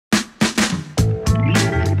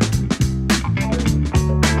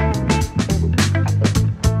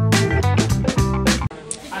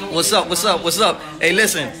What's up? What's up? What's up? Hey,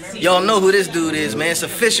 listen, y'all know who this dude is, man. It's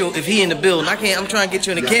official if he in the building. I'm trying to get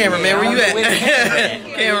you in the camera, man. Where you at?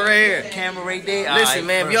 Camera right here. Camera right there. Listen,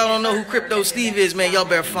 man, if y'all don't know who Crypto Steve is, man, y'all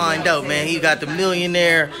better find out, man. He got the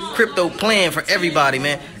millionaire crypto plan for everybody,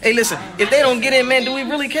 man. Hey, listen, if they don't get in, man, do we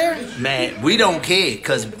really care? Man, we don't care,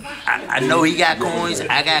 because I know he got coins,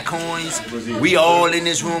 I got coins, we all in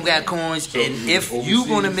this room got coins, and if you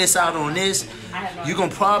gonna miss out on this, we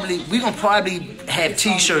gonna probably have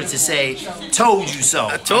t-shirts that say, "Told you so."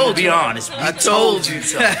 I told you. Be honest. I told you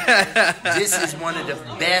so. This is one of the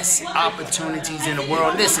best opportunities in the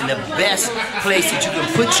world. Listen, the best place that you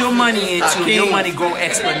can put your money into, your money grow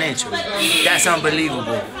exponentially. That's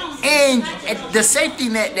unbelievable. And the safety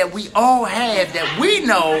net that we all have, that we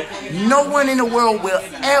know no one in the world will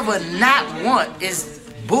ever not want, is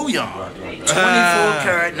bullion. 24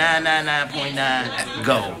 karat 999.9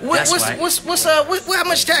 gold. How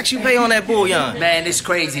much tax you pay on that bullion? Man, it's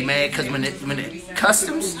crazy, man. Because when the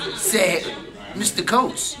customs said, "Mr.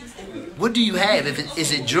 Coates, what do you have?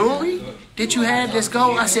 Is it jewelry that you have that's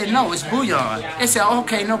gold?" I said, "No, it's bullion." They said,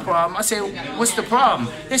 "Okay, no problem." I said, "What's the problem?"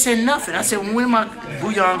 They said, "Nothing." I said, "When my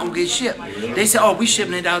bullion gonna get shipped?" They said, "Oh, we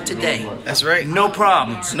shipping it out today." That's right. No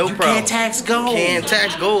problems. No problem. Can't tax gold. Can't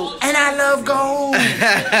tax gold. And I love gold.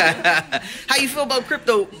 How you feel about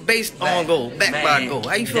crypto based on gold, backed by gold?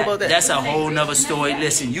 How you feel about that? That's a whole nother story.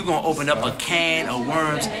 Listen, you're going to open up a can of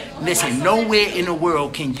worms. Listen, nowhere in the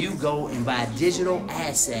world can you go and buy digital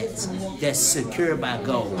assets that's secured by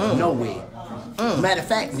gold. Nowhere. Matter of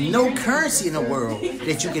fact, no currency in the world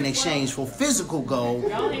that you can exchange for physical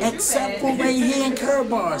gold except for right here in Curve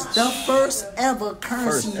Bars. The first ever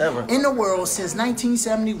currency in the world since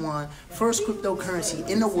 1971. First cryptocurrency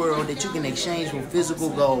in the world that you can exchange for physical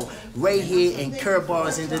gold right here in Curve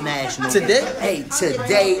Bars International. Today? Hey,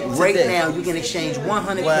 today, right now, you can exchange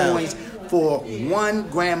 100 coins for 1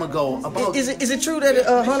 gram of gold. Is it true that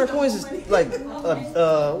 100 coins is like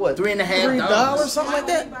what, $3.50, something like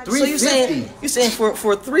that? $3.50. So you saying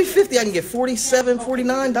for $3.50 I can get $47,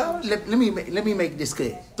 $49? Let me make this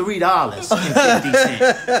clear.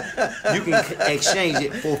 $3.50. You can exchange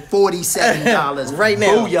it for $47 right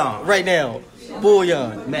now. Bullion. Right now.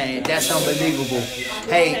 Bullion. Man, that's unbelievable.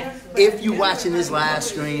 Hey, if you watching this live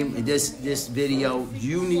stream, this video,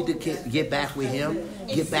 you need to get back with him.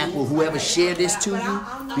 Get back with whoever shared this to you,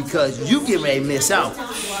 because you get ready to miss out.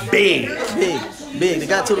 Big. They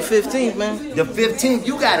got till the 15th, man. The 15th,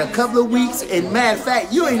 you got a couple of weeks, and matter of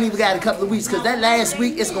fact, you ain't even got a couple of weeks, because that last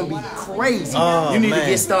week, it's going to be crazy. You need to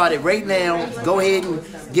get started right now. Go ahead and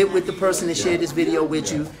get with the person that shared this video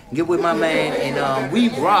with you. Get with my man, and we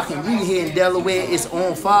rocking. We here in Delaware. It's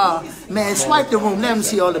on fire. Man, swipe the room. Let them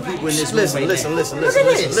see all the people in this room. Listen.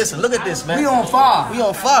 Look at this, man. We on fire. We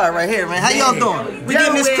on fire right here, man. How y'all doing? We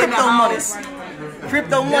getting this crypto money.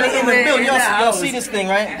 Crypto money in the building. Y'all see this thing,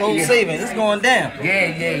 right? Gold Savings. It's going down. Yeah.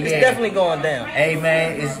 It's definitely going down. Hey,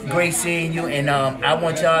 man, it's great seeing you. And I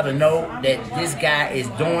want y'all to know that this guy is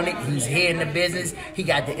doing it. He's here in the business. He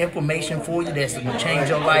got the information for you that's going to change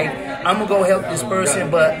your life. I'm going to go help this person,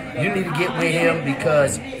 but you need to get with him,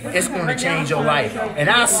 because it's going to change your life. And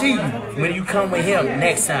I'll see you when you come with him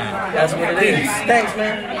next time. That's what it is. Thanks,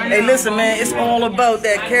 man. Hey, listen, man, it's all about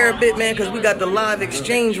that carabit, man, because we got the live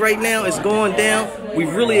exchange right now. It's going down. We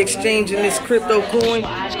really exchanging this crypto coin.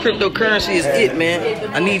 This cryptocurrency is it,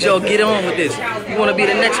 man. I need y'all to get on with this. You want to be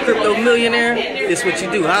the next crypto millionaire? This is what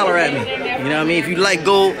you do. Holler at me. You know what I mean? If you like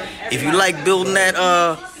gold, if you like building that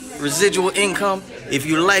residual income, if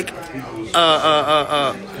you like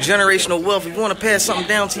generational wealth, if you want to pass something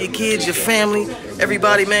down to your kids, your family,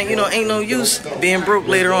 everybody, man, you know, ain't no use being broke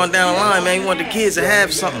later on down the line, man. You want the kids to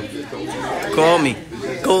have something. Call me.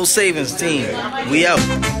 Gold Savings team. We out.